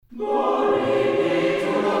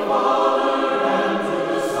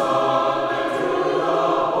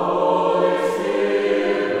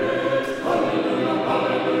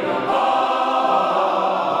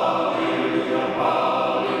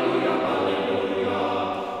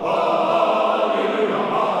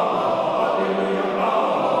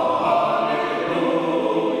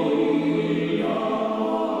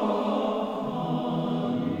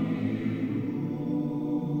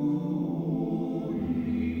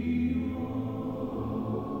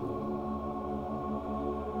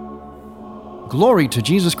Glory to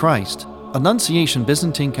Jesus Christ. Annunciation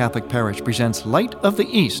Byzantine Catholic Parish presents Light of the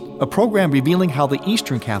East, a program revealing how the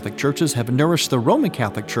Eastern Catholic Churches have nourished the Roman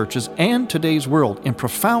Catholic Churches and today's world in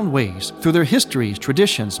profound ways through their histories,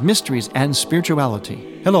 traditions, mysteries, and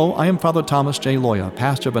spirituality. Hello, I am Father Thomas J. Loya,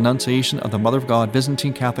 pastor of Annunciation of the Mother of God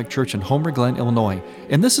Byzantine Catholic Church in Homer Glen, Illinois,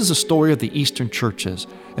 and this is a story of the Eastern Churches,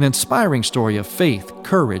 an inspiring story of faith,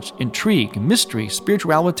 courage, intrigue, mystery,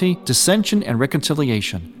 spirituality, dissension, and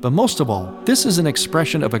reconciliation. But most of all, this is an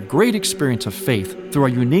expression of a great experience of faith through our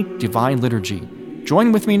unique divine liturgy.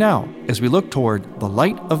 Join with me now as we look toward the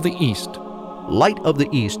Light of the East. Light of the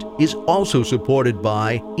East is also supported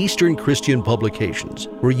by Eastern Christian Publications,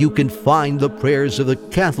 where you can find the prayers of the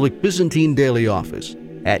Catholic Byzantine Daily Office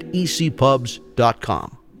at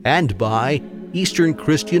ecpubs.com, and by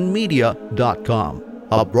easternchristianmedia.com,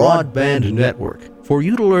 a broadband network for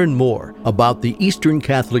you to learn more about the Eastern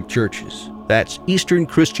Catholic Churches. That's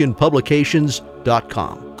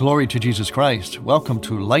easternchristianpublications.com. Glory to Jesus Christ. Welcome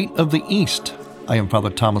to Light of the East. I am Father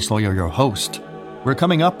Thomas Loya, your host. We're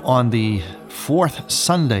coming up on the fourth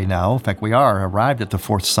Sunday now. In fact, we are arrived at the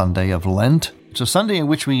fourth Sunday of Lent. It's a Sunday in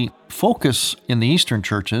which we focus in the Eastern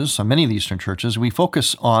churches, so many of the Eastern churches, we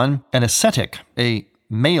focus on an ascetic, a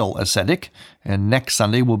male ascetic, and next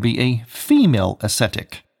Sunday will be a female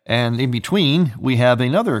ascetic. And in between, we have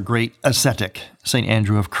another great ascetic, St.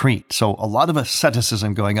 Andrew of Crete. So a lot of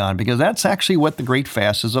asceticism going on, because that's actually what the Great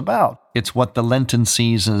Fast is about. It's what the Lenten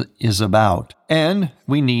season is about. And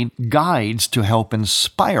we need guides to help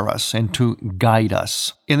inspire us and to guide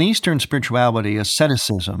us. In the Eastern spirituality,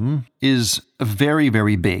 asceticism is very,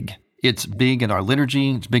 very big. It's big in our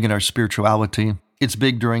liturgy. It's big in our spirituality. It's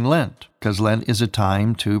big during Lent, because Lent is a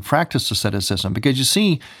time to practice asceticism. Because you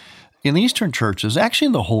see, in the Eastern churches, actually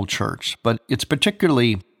in the whole church, but it's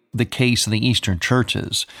particularly the case in the Eastern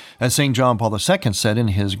churches. As St. John Paul II said in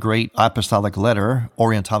his great apostolic letter,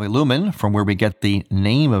 Orientale Lumen, from where we get the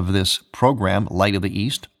name of this program, Light of the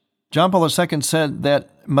East, John Paul II said that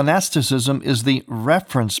monasticism is the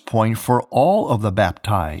reference point for all of the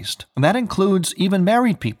baptized. And that includes even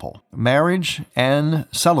married people. Marriage and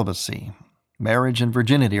celibacy, marriage and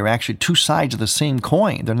virginity are actually two sides of the same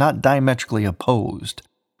coin. They're not diametrically opposed.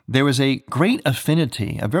 There is a great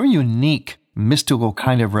affinity, a very unique mystical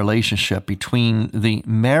kind of relationship between the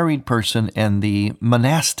married person and the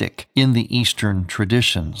monastic in the Eastern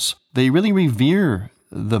traditions. They really revere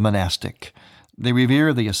the monastic. They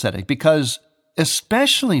revere the ascetic because,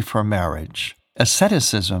 especially for marriage,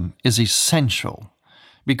 asceticism is essential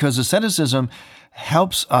because asceticism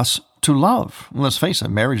helps us to love. Let's face it,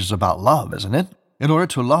 marriage is about love, isn't it? In order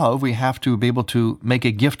to love, we have to be able to make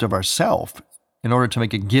a gift of ourselves. In order to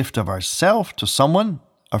make a gift of ourselves to someone,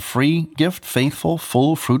 a free gift, faithful,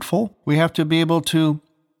 full, fruitful, we have to be able to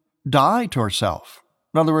die to ourselves.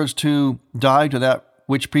 In other words, to die to that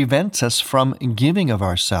which prevents us from giving of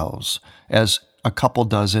ourselves, as a couple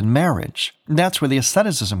does in marriage. And that's where the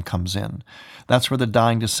asceticism comes in. That's where the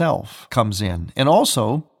dying to self comes in. And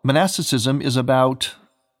also, monasticism is about,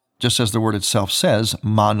 just as the word itself says,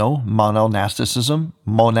 monasticism,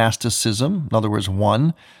 in other words,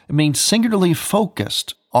 one. It means singularly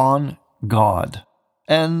focused on God.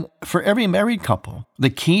 And for every married couple, the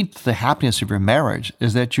key to the happiness of your marriage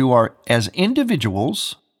is that you are, as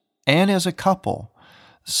individuals and as a couple,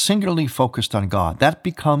 singularly focused on God. That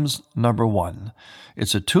becomes number one.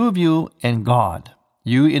 It's the two of you and God.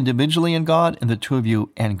 You individually and God, and the two of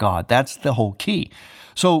you and God. That's the whole key.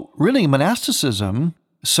 So really, monasticism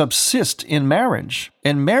subsist in marriage,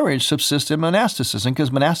 and marriage subsists in monasticism,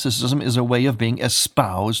 because monasticism is a way of being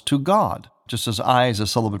espoused to God. Just as I, as a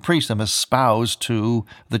celibate priest, am espoused to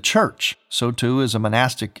the church, so too is a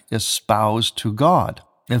monastic espoused to God.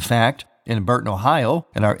 In fact, in Burton, Ohio,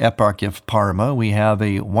 in our eparchy of Parma, we have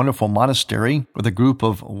a wonderful monastery with a group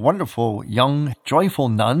of wonderful, young, joyful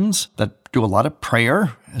nuns that do a lot of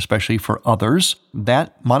prayer, especially for others.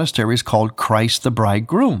 That monastery is called Christ the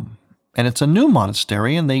Bridegroom. And it's a new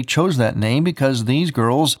monastery, and they chose that name because these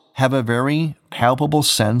girls have a very palpable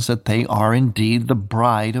sense that they are indeed the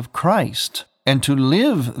bride of Christ. And to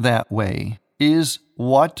live that way is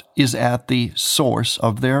what is at the source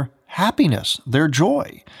of their happiness, their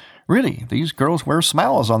joy. Really, these girls wear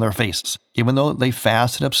smiles on their faces, even though they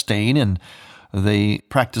fast and abstain and they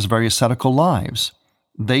practice very ascetical lives.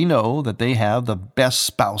 They know that they have the best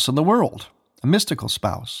spouse in the world, a mystical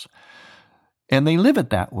spouse. And they live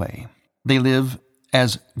it that way. They live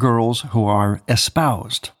as girls who are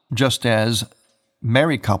espoused, just as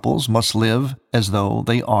married couples must live as though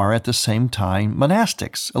they are at the same time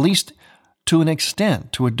monastics, at least to an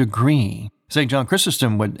extent, to a degree. St. John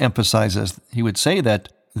Chrysostom would emphasize this. He would say that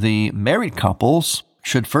the married couples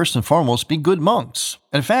should first and foremost be good monks.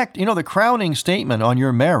 In fact, the crowning statement on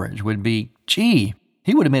your marriage would be, gee,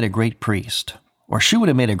 he would have made a great priest, or she would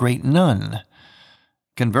have made a great nun.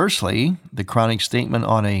 Conversely, the crowning statement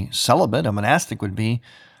on a celibate, a monastic, would be,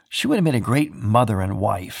 she would have made a great mother and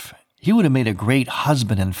wife. He would have made a great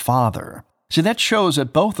husband and father. See, that shows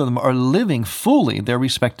that both of them are living fully their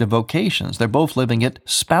respective vocations. They're both living it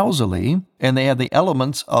spousally, and they have the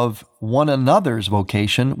elements of one another's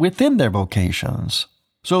vocation within their vocations.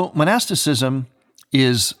 So monasticism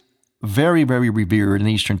is very, very revered in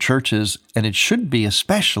Eastern churches, and it should be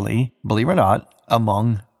especially, believe it or not,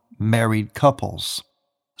 among married couples.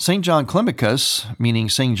 St. John Climacus, meaning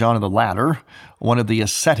St. John of the Ladder, one of the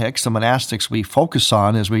ascetics, the monastics we focus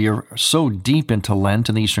on as we are so deep into Lent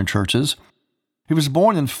in the Eastern churches, he was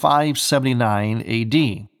born in 579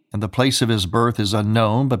 A.D., and the place of his birth is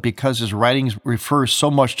unknown, but because his writings refer so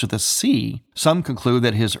much to the sea, some conclude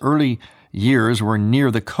that his early years were near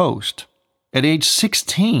the coast. At age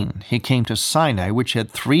 16, he came to Sinai, which had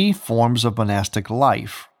 3 forms of monastic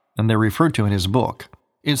life, and they're referred to in his book.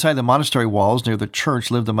 Inside the monastery walls near the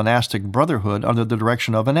church lived a monastic brotherhood under the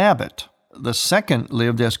direction of an abbot. The second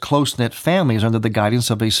lived as close-knit families under the guidance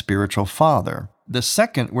of a spiritual father. The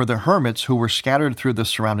second were the hermits who were scattered through the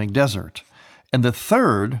surrounding desert. And the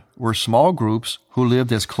third were small groups who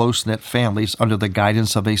lived as close-knit families under the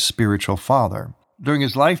guidance of a spiritual father. During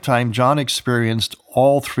his lifetime, John experienced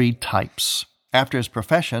all 3 types. After his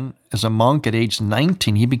profession as a monk at age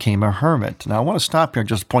 19, he became a hermit. Now, I want to stop here and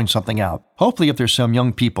just point something out. Hopefully, if there's some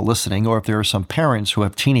young people listening, or if there are some parents who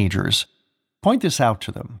have teenagers, point this out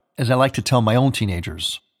to them, as I like to tell my own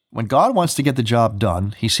teenagers. When God wants to get the job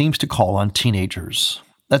done, he seems to call on teenagers.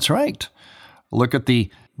 That's right. Look at the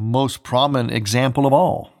most prominent example of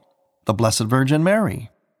all, the Blessed Virgin Mary.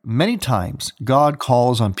 Many times, God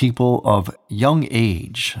calls on people of young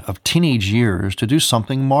age, of teenage years, to do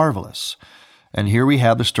something marvelous. And here we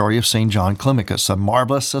have the story of St. John Climacus, a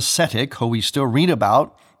marvelous ascetic who we still read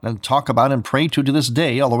about and talk about and pray to this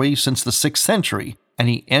day, all the way since the 6th century. And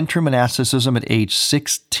he entered monasticism at age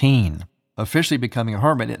 16, officially becoming a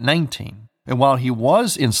hermit at 19. And while he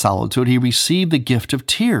was in solitude, he received the gift of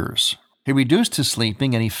tears. He reduced his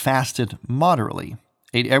sleeping and he fasted moderately,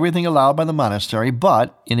 ate everything allowed by the monastery,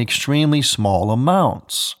 but in extremely small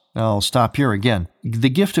amounts. Now, I'll stop here again. The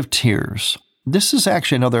gift of tears. This is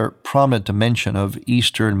actually another prominent dimension of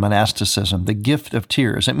Eastern monasticism, the gift of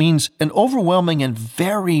tears. It means an overwhelming and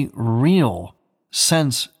very real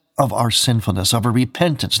sense of our sinfulness, of our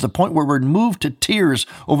repentance, to the point where we're moved to tears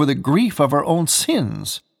over the grief of our own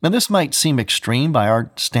sins. Now, this might seem extreme by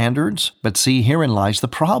our standards, but see, herein lies the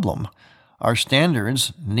problem. Our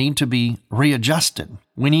standards need to be readjusted.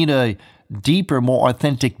 We need a deeper, more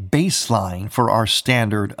authentic baseline for our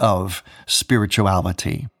standard of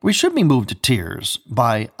spirituality. We should be moved to tears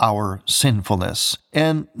by our sinfulness,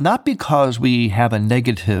 and not because we have a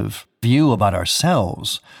negative view about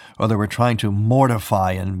ourselves, or that we're trying to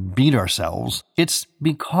mortify and beat ourselves. It's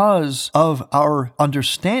because of our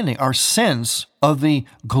understanding, our sense of the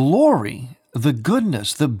glory, the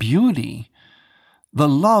goodness, the beauty, the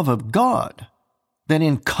love of God, that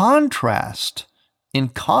in contrast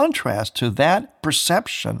to that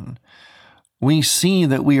perception, we see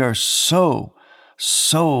that we are so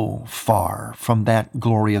far from that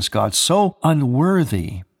glorious God, so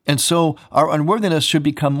unworthy. And so our unworthiness should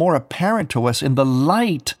become more apparent to us in the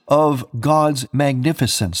light of God's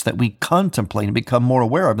magnificence that we contemplate and become more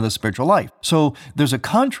aware of in the spiritual life. So there's a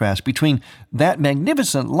contrast between that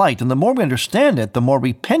magnificent light, and the more we understand it, the more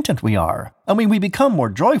repentant we are. I mean, we become more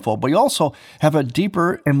joyful, but we also have a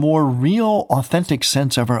deeper and more real, authentic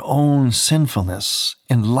sense of our own sinfulness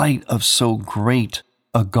in light of so great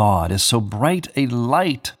a God, as so bright a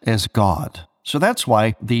light as God. So that's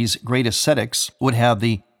why these great ascetics would have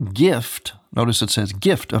the gift, notice it says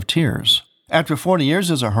gift of tears. After 40 years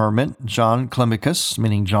as a hermit, John Climacus,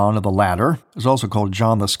 meaning John of the Ladder, is also called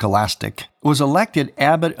John the Scholastic, was elected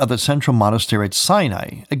abbot of the central monastery at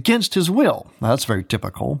Sinai against his will. Now, that's very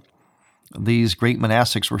typical. These great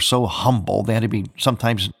monastics were so humble, they had to be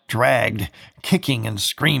sometimes dragged, kicking and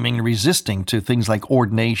screaming and resisting to things like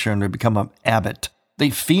ordination or become an abbot. They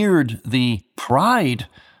feared the pride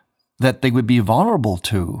that they would be vulnerable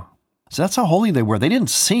to. So that's how holy they were. They didn't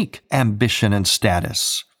seek ambition and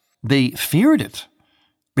status. They feared it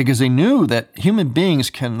because they knew that human beings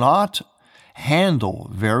cannot handle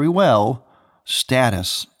very well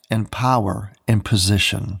status and power and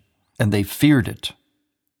position, and they feared it.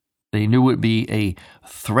 They knew it would be a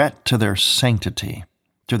threat to their sanctity,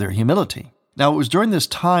 to their humility. Now, it was during this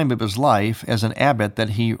time of his life as an abbot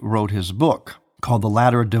that he wrote his book called The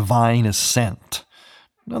Ladder of Divine Ascent.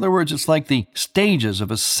 In other words, it's like the stages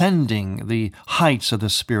of ascending the heights of the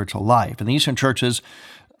spiritual life. In the Eastern churches,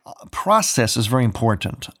 process is very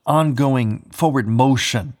important. Ongoing forward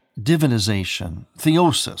motion, divinization,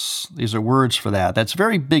 theosis. These are words for that. That's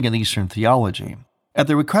very big in Eastern theology. At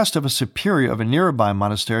the request of a superior of a nearby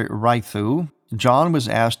monastery, Raithu, John was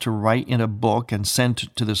asked to write in a book and send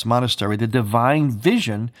to this monastery the divine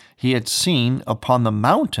vision he had seen upon the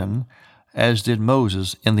mountain, as did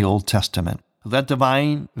Moses in the Old Testament. That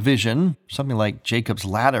divine vision, something like Jacob's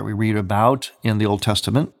ladder we read about in the Old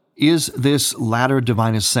Testament, is this ladder of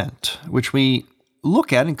divine ascent, which we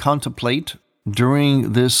look at and contemplate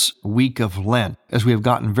during this week of Lent, as we have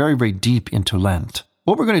gotten very, very deep into Lent.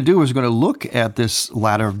 What we're going to do is we're going to look at this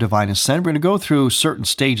ladder of divine ascent. We're going to go through certain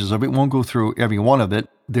stages of it. We won't go through every one of it.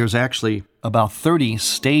 There's actually about 30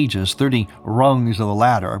 stages, 30 rungs of the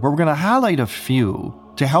ladder, but we're going to highlight a few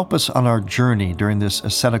to help us on our journey during this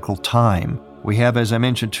ascetical time. We have, as I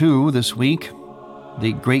mentioned too, this week,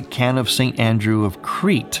 the great canon of St. Andrew of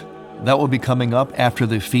Crete. That will be coming up after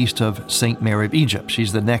the feast of St. Mary of Egypt.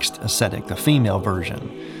 She's the next ascetic, the female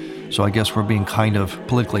version. So I guess we're being kind of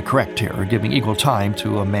politically correct here, or giving equal time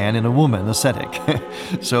to a man and a woman ascetic.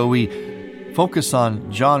 So we focus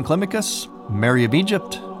on John Climacus, Mary of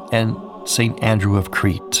Egypt, and St. Andrew of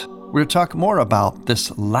Crete. We're going to talk more about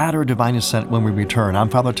this ladder divine ascent when we return. I'm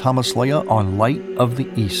Father Thomas Loya on Light of the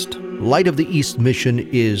East. Light of the East mission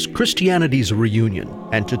is Christianity's reunion,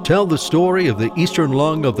 and to tell the story of the Eastern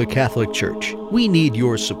lung of the Catholic Church, we need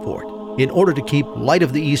your support. In order to keep Light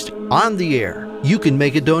of the East on the air, you can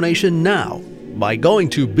make a donation now by going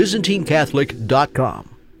to ByzantineCatholic.com.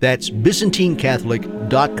 That's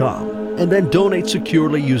ByzantineCatholic.com, and then donate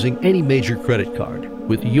securely using any major credit card.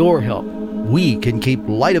 With your help, we can keep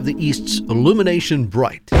Light of the East's illumination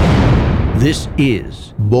bright. This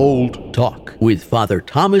is Bold Talk with Father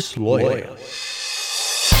Thomas Loya.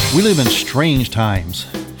 We live in strange times,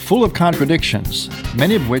 full of contradictions,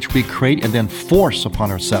 many of which we create and then force upon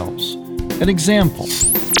ourselves. An example.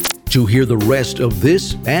 To hear the rest of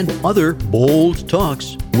this and other Bold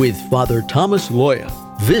Talks with Father Thomas Loya,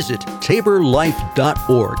 visit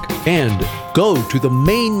taborlife.org and go to the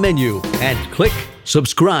main menu and click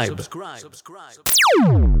subscribe.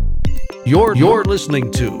 You're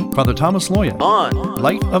listening to Father Thomas Loya on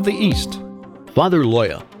Light of the East. Father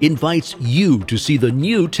Loya invites you to see the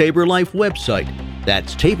new Tabor Life website.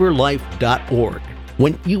 That's taborlife.org.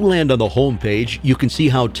 When you land on the homepage, you can see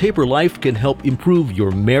how Tabor Life can help improve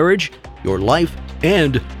your marriage, your life,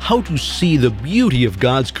 and how to see the beauty of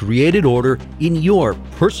God's created order in your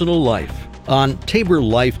personal life. On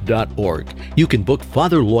taborlife.org, you can book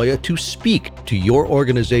Father Loya to speak to your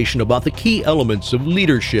organization about the key elements of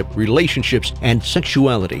leadership, relationships, and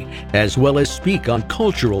sexuality, as well as speak on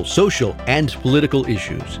cultural, social, and political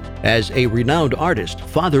issues. As a renowned artist,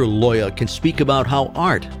 Father Loya can speak about how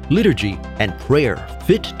art, liturgy, and prayer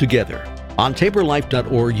fit together. On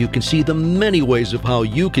taborlife.org, you can see the many ways of how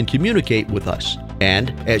you can communicate with us. And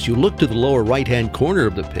as you look to the lower right-hand corner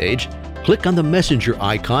of the page, click on the messenger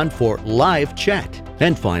icon for live chat.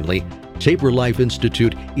 And finally, Tabor Life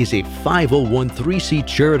Institute is a 501(c)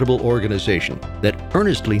 charitable organization that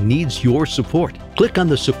earnestly needs your support. Click on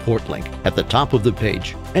the support link at the top of the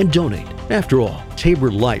page and donate. After all,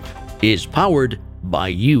 Tabor Life is powered by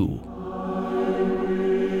you.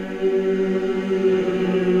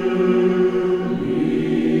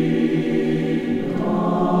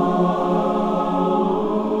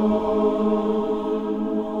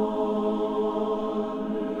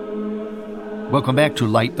 Welcome back to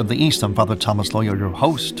Light of the East. I'm Father Thomas Loya, your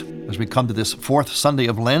host. As we come to this fourth Sunday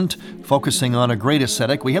of Lent, focusing on a great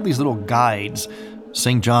ascetic, we have these little guides,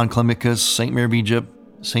 St. John Climacus, St. Mary of Egypt,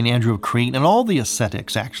 St. Andrew of Crete, and all the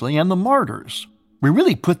ascetics, actually, and the martyrs. We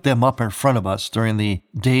really put them up in front of us during the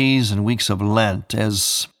days and weeks of Lent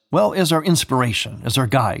as, well, as our inspiration, as our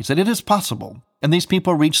guides, that it is possible. And these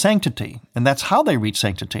people reach sanctity, and that's how they reach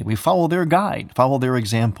sanctity. We follow their guide, follow their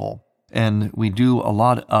example, and we do a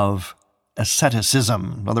lot of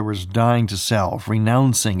asceticism, in other words, dying to self,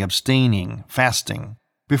 renouncing, abstaining, fasting.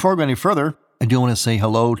 Before we go any further, I do want to say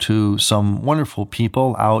hello to some wonderful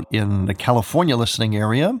people out in the California listening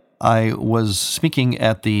area. I was speaking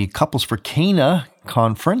at the Couples for Cana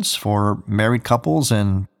conference for married couples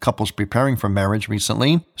and couples preparing for marriage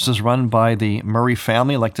recently. This is run by the Murray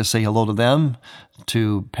family. I'd like to say hello to them,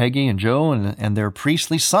 to Peggy and Joe and their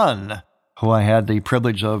priestly son, who I had the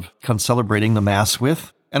privilege of concelebrating the Mass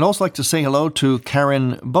with. And also like to say hello to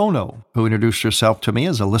Karen Bono, who introduced herself to me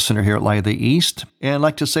as a listener here at Light of the East. And I'd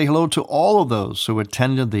like to say hello to all of those who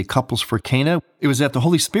attended the Couples for Cana. It was at the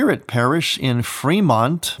Holy Spirit Parish in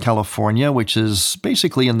Fremont, California, which is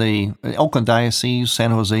basically in the Oakland Diocese,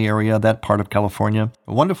 San Jose area, that part of California.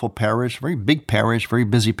 A wonderful parish, very big parish, very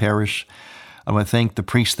busy parish. I want to thank the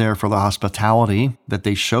priest there for the hospitality that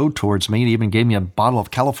they showed towards me. They even gave me a bottle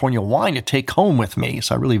of California wine to take home with me,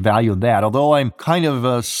 so I really valued that. Although I'm kind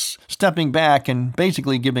of stepping back and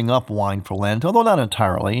basically giving up wine for Lent, although not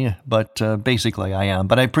entirely, but basically I am.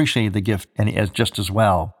 But I appreciate the gift and just as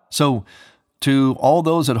well. So to all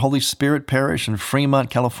those at Holy Spirit Parish in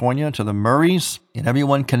Fremont, California, to the Murrays, and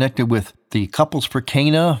everyone connected with the Couples for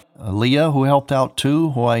Cana, Leah, who helped out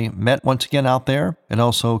too, who I met once again out there, and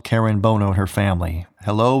also Karen Bono and her family.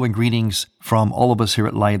 Hello and greetings from all of us here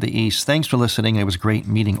at Light of the East. Thanks for listening. It was great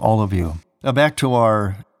meeting all of you. Now back to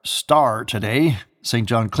our star today, St.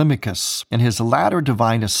 John Climacus, and his latter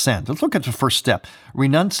divine ascent. Let's look at the first step,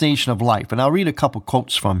 renunciation of life. And I'll read a couple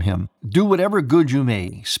quotes from him. Do whatever good you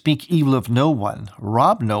may, speak evil of no one,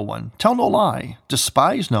 rob no one, tell no lie,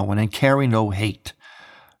 despise no one, and carry no hate.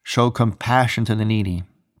 Show compassion to the needy.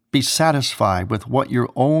 Be satisfied with what your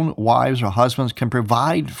own wives or husbands can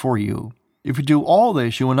provide for you. If you do all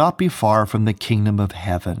this, you will not be far from the kingdom of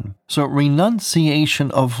heaven. So renunciation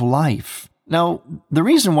of life. Now, the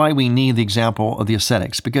reason why we need the example of the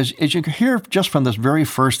ascetics, because as you can hear just from this very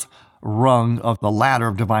first rung of the ladder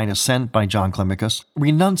of divine ascent by John Climacus,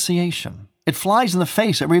 renunciation. It flies in the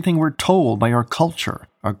face of everything we're told by our culture.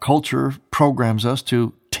 Our culture programs us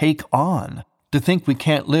to take on, to think we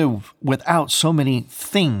can't live without so many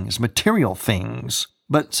things, material things.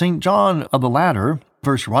 But St. John of the ladder,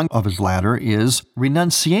 first rung of his ladder, is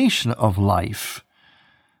renunciation of life.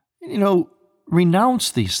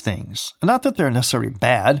 Renounce these things. Not that they're necessarily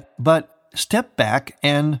bad, but step back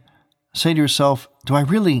and say to yourself, do I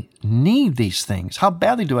really need these things? How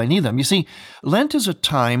badly do I need them? You see, Lent is a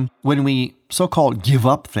time when we so-called give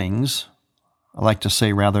up things. I like to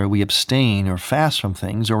say rather we abstain or fast from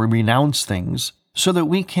things or we renounce things so that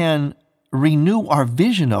we can renew our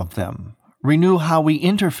vision of them, renew how we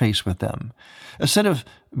interface with them. Instead of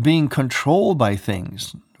being controlled by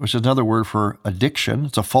things, which is another word for addiction,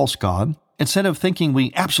 it's a false god. Instead of thinking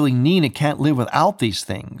we absolutely need and can't live without these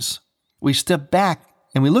things, we step back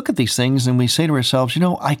and we look at these things and we say to ourselves,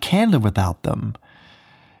 I can live without them.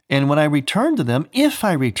 And when I return to them, if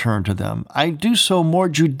I return to them, I do so more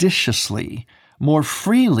judiciously, more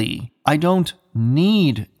freely. I don't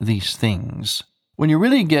need these things. When you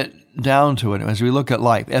really get down to it, as we look at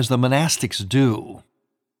life, as the monastics do,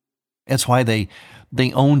 that's why they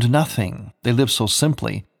owned nothing. They lived so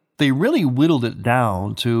simply. They really whittled it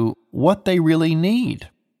down to what they really need.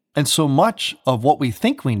 And so much of what we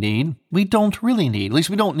think we need, we don't really need. At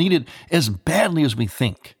least we don't need it as badly as we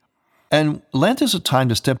think. And Lent is a time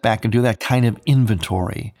to step back and do that kind of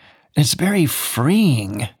inventory. It's very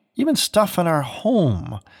freeing. Even stuff in our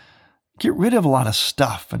home. Get rid of a lot of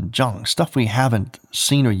stuff and junk, stuff we haven't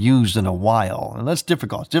seen or used in a while. And that's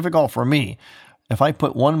difficult. It's difficult for me. If I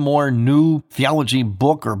put one more new theology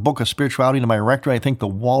book or book of spirituality into my rectory, I think the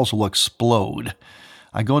walls will explode.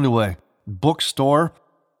 I go into a bookstore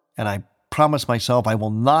and I promise myself I will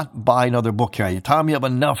not buy another book here. Tom, you have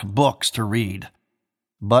enough books to read.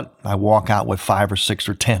 But I walk out with 5 or 6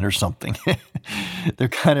 or 10 or something. They're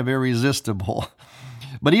kind of irresistible.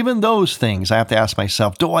 But even those things, I have to ask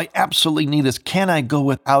myself, do I absolutely need this? Can I go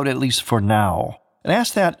without at least for now? And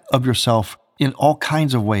ask that of yourself in all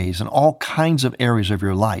kinds of ways, in all kinds of areas of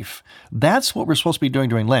your life. That's what we're supposed to be doing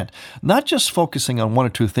during Lent. Not just focusing on 1 or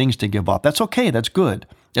 2 things to give up. That's okay, that's good,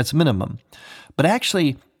 that's minimum. But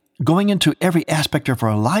actually going into every aspect of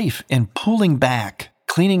our life and pulling back,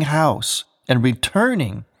 cleaning house, and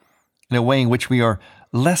returning in a way in which we are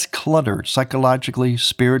less cluttered psychologically,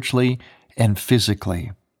 spiritually, and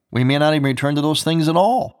physically. We may not even return to those things at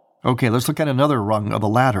all. Okay, let's look at another rung of the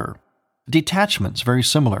ladder. Detachment's very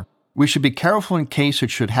similar. We should be careful in case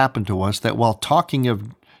it should happen to us that while talking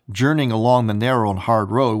of journeying along the narrow and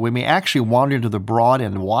hard road, we may actually wander into the broad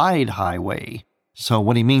and wide highway. So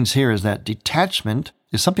what he means here is that detachment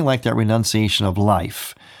is something like that renunciation of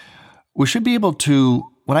life. We should be able to,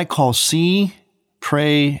 what I call see,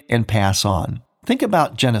 pray, and pass on. Think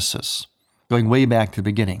about Genesis, going way back to the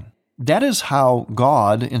beginning. That is how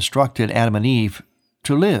God instructed Adam and Eve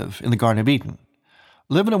to live in the Garden of Eden.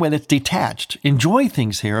 Live in a way that's detached. Enjoy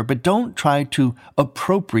things here, but don't try to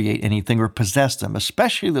appropriate anything or possess them,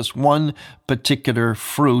 especially this one particular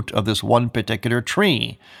fruit of this one particular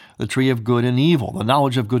tree, the tree of good and evil, the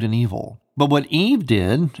knowledge of good and evil. But what Eve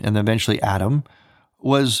did, and eventually Adam,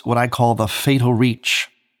 was what I call the fatal reach.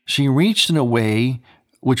 She reached in a way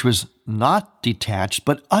which was not detached,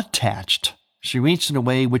 but attached. She reached in a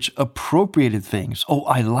way which appropriated things. Oh,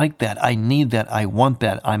 I like that. I need that. I want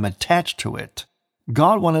that. I'm attached to it.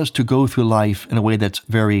 God wants us to go through life in a way that's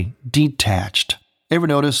very detached. Ever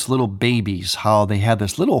notice little babies, how they have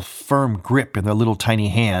this little firm grip in their little tiny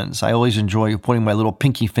hands? I always enjoy putting my little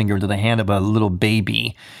pinky finger into the hand of a little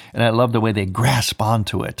baby, and I love the way they grasp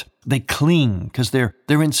onto it. They cling because they're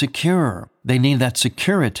insecure. They need that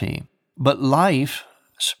security. But life,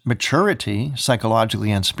 maturity,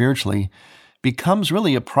 psychologically and spiritually, becomes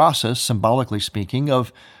really a process, symbolically speaking,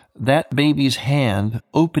 of that baby's hand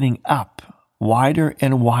opening up wider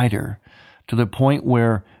and wider to the point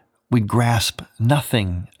where we grasp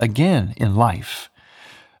nothing again in life.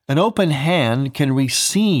 An open hand can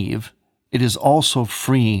receive. It is also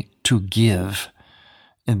free to give.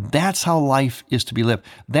 And that's how life is to be lived.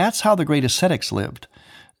 That's how the great ascetics lived.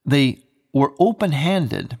 They were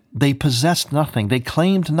open-handed. They possessed nothing. They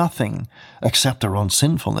claimed nothing except their own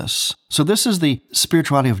sinfulness. So this is the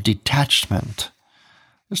spirituality of detachment.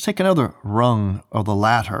 Let's take another rung of the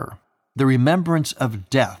ladder. The remembrance of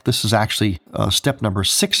death. This is actually step number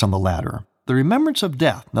 6 on the ladder. The remembrance of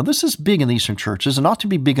death. Now, this is big in the Eastern churches and ought to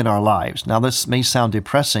be big in our lives. Now, this may sound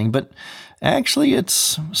depressing, but actually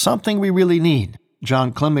it's something we really need.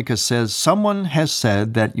 John Climacus says, someone has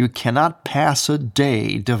said that you cannot pass a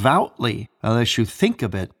day devoutly unless you think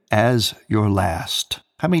of it as your last.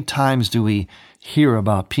 How many times do we hear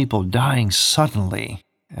about people dying suddenly?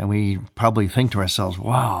 And we probably think to ourselves,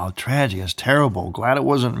 wow, tragedy is terrible. Glad it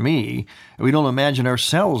wasn't me. And we don't imagine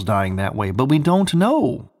ourselves dying that way, but we don't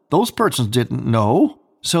know. Those persons didn't know.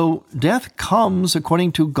 So death comes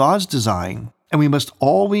according to God's design, and we must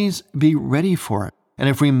always be ready for it. And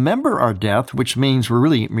if we remember our death, which means we're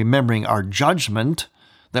really remembering our judgment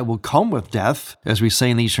that will come with death, as we say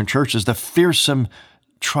in the Eastern churches, the fearsome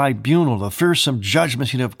tribunal, the fearsome judgment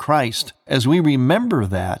seat of Christ, as we remember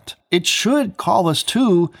that, it should call us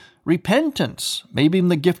to repentance, maybe even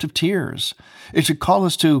the gift of tears. It should call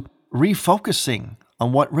us to refocusing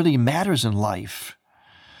on what really matters in life.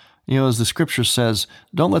 You know, as the scripture says,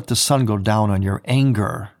 don't let the sun go down on your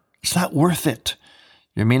anger. It's not worth it.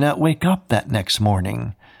 You may not wake up that next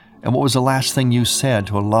morning. And what was the last thing you said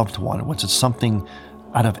to a loved one? Was it something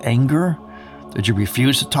out of anger? Did you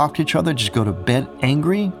refuse to talk to each other? Just go to bed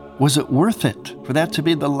angry? Was it worth it for that to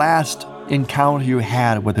be the last encounter you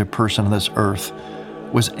had with a person on this earth?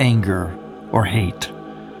 Was anger or hate?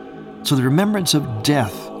 So the remembrance of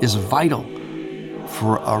death is vital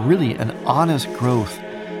for an honest growth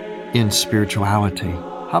in spirituality.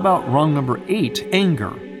 How about rung number 8,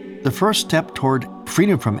 anger? The first step toward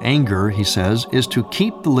freedom from anger, he says, is to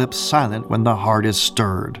keep the lips silent when the heart is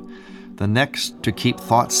stirred. The next, to keep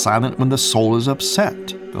thoughts silent when the soul is upset.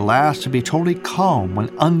 The last, to be totally calm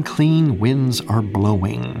when unclean winds are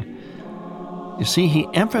blowing. You see, he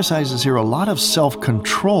emphasizes here a lot of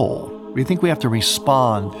self-control. We think we have to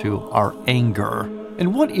respond to our anger.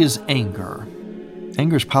 And what is anger?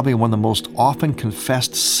 Anger is probably one of the most often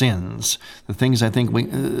confessed sins.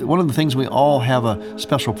 One of the things we all have a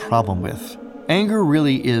special problem with. Anger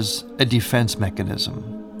really is a defense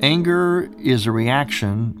mechanism. Anger is a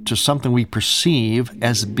reaction to something we perceive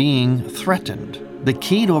as being threatened. The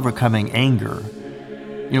key to overcoming anger,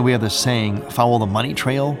 we have this saying, follow the money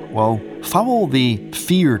trail. Well, follow the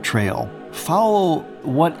fear trail. Follow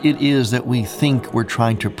what it is that we think we're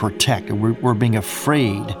trying to protect, and we're being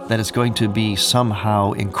afraid that it's going to be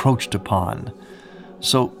somehow encroached upon.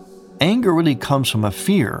 So anger really comes from a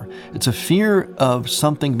fear. It's a fear of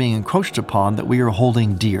something being encroached upon that we are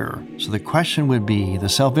holding dear. So the question would be, the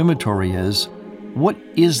self-inventory is, what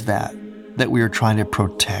is that we are trying to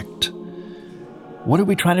protect? What are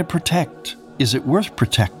we trying to protect? Is it worth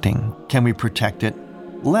protecting? Can we protect it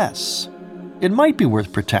less? It might be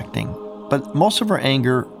worth protecting, but most of our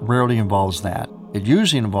anger rarely involves that. It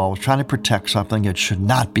usually involves trying to protect something that should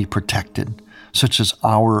not be protected, such as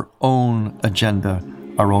our own agenda,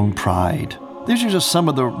 our own pride. These are just some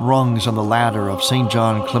of the rungs on the ladder of St.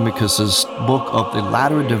 John Climacus's book of the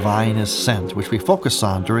Ladder of Divine Ascent, which we focus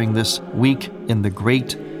on during this week in the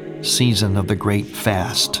great season of the Great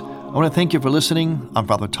Fast. I want to thank you for listening. I'm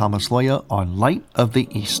Father Thomas Loya on Light of the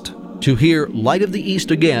East. To hear Light of the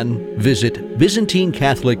East again, visit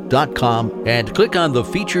ByzantineCatholic.com and click on the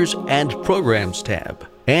Features and Programs tab.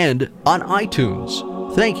 And on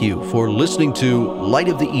iTunes. Thank you for listening to Light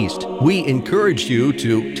of the East. We encourage you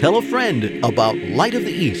to tell a friend about Light of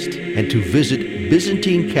the East and to visit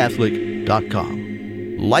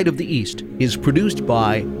ByzantineCatholic.com. Light of the East is produced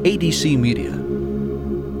by ADC Media.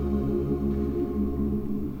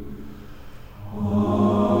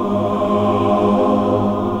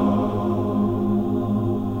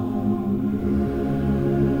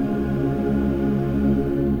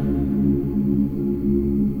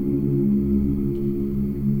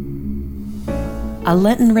 A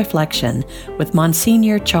Lenten Reflection with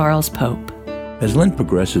Monsignor Charles Pope. As Lent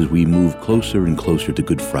progresses, we move closer and closer to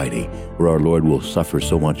Good Friday, where our Lord will suffer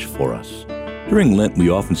so much for us. During Lent, we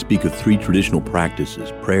often speak of three traditional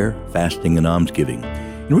practices: prayer, fasting, and almsgiving.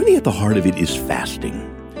 And really at the heart of it is fasting.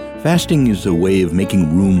 Fasting is a way of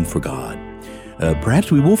making room for God. Perhaps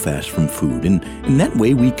we will fast from food, and in that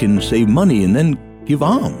way we can save money and then give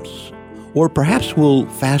alms. Or perhaps we'll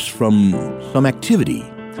fast from some activity,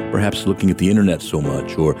 perhaps looking at the internet so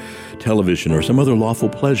much, or television, or some other lawful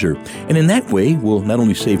pleasure. And in that way, we'll not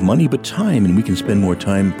only save money, but time, and we can spend more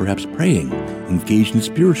time perhaps praying, engaged in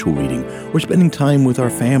spiritual reading, or spending time with our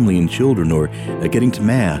family and children, or getting to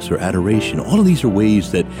Mass or adoration. All of these are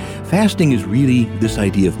ways that fasting is really this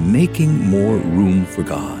idea of making more room for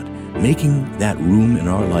God, making that room in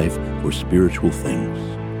our life for spiritual things.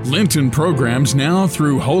 Lenten programs now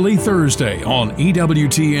through Holy Thursday on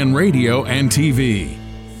EWTN Radio and TV.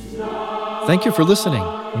 Thank you for listening.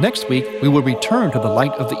 Next week, we will return to the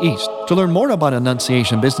Light of the East. To learn more about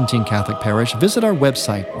Annunciation Byzantine Catholic Parish, visit our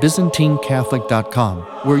website, ByzantineCatholic.com,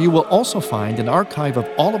 where you will also find an archive of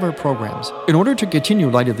all of our programs. In order to continue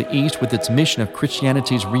Light of the East with its mission of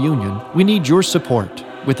Christianity's reunion, we need your support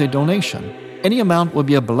with a donation. Any amount will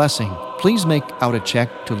be a blessing. Please make out a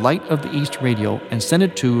check to Light of the East Radio and send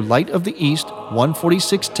it to Light of the East,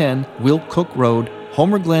 14610 Will Cook Road,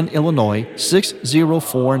 Homer Glen, Illinois,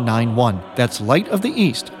 60491. That's Light of the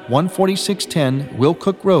East, 14610 Will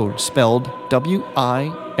Cook Road, spelled WILL-COOK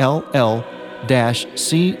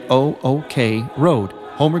Road,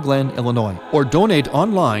 Homer Glen, Illinois. Or donate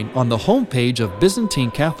online on the homepage of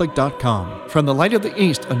ByzantineCatholic.com. From the Light of the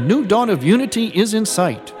East, a new dawn of unity is in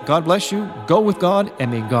sight. God bless you, go with God,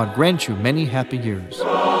 and may God grant you many happy years.